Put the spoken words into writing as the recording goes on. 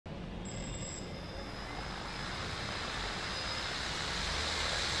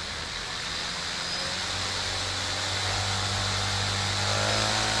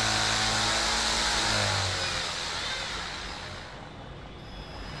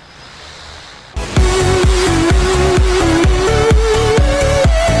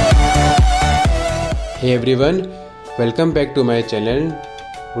Hey everyone, welcome back to my channel.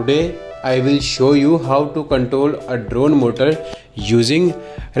 Today I will show you how to control a drone motor using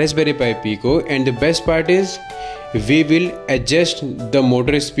Raspberry Pi Pico, and the best part is we will adjust the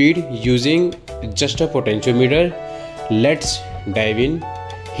motor speed using just a potentiometer. Let's dive in.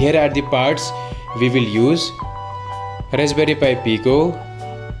 Here are the parts we will use: Raspberry Pi Pico,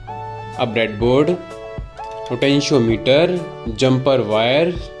 a breadboard, potentiometer, jumper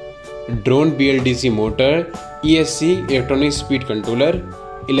wire, drone BLDC motor, ESC electronic speed controller,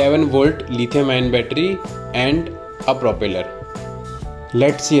 11 volt lithium ion battery, and a propeller.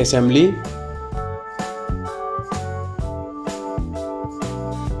 Let's see assembly.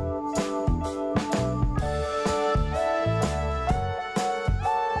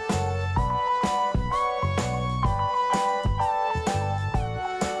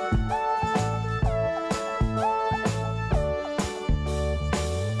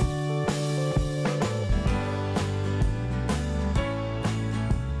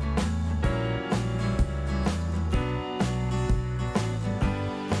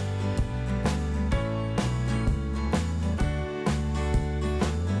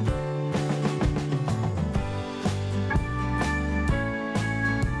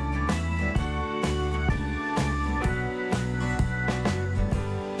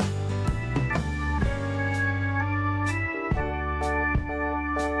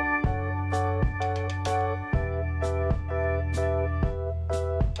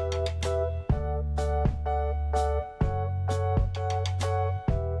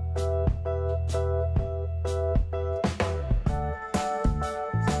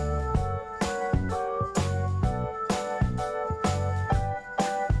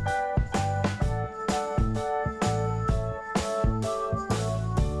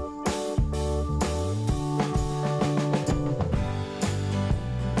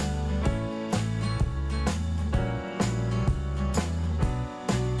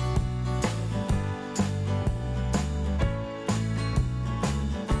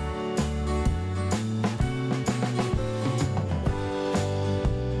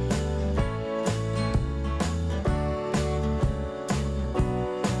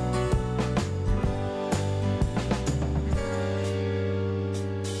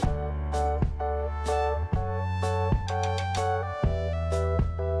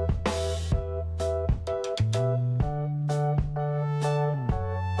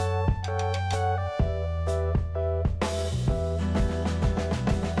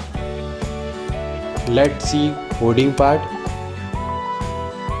 Let's see holding part.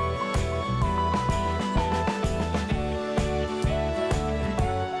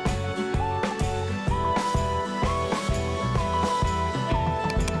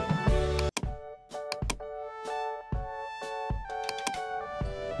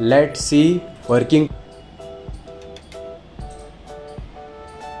 Let's see working.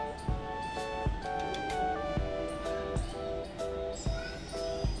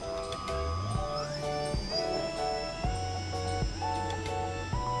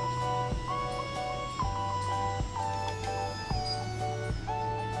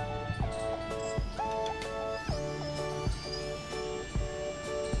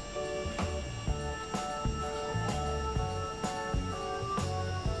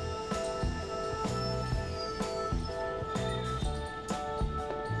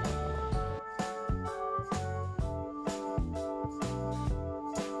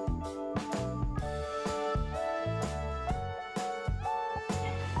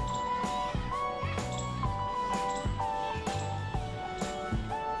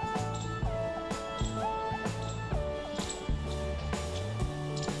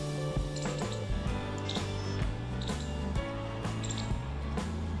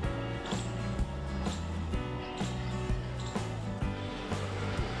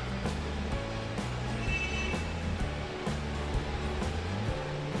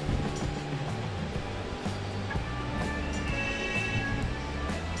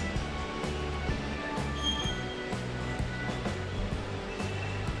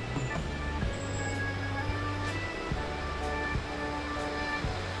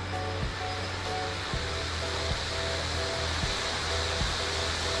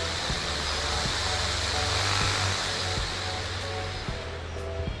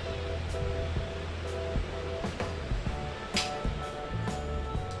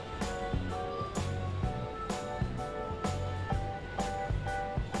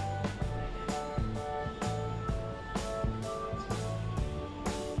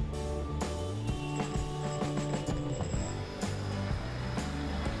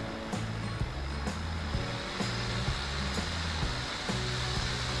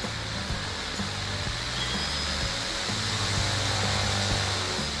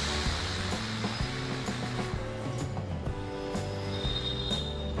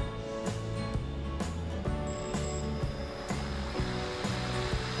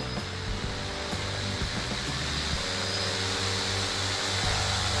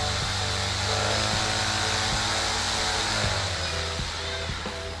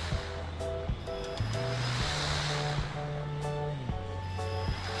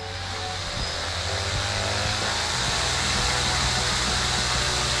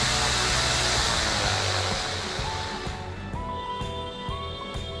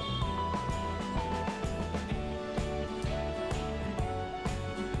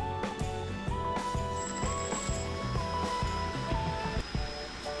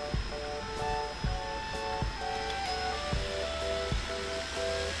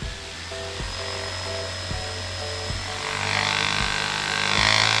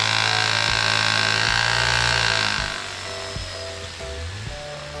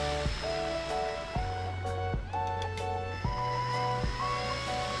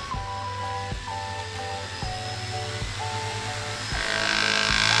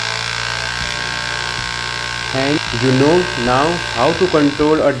 And you know now how to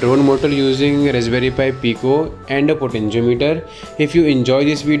control a drone motor using Raspberry Pi Pico and a potentiometer. If you enjoy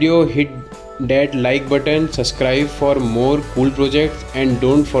this video, hit that like button, subscribe for more cool projects, and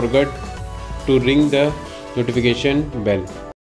don't forget to ring the notification bell.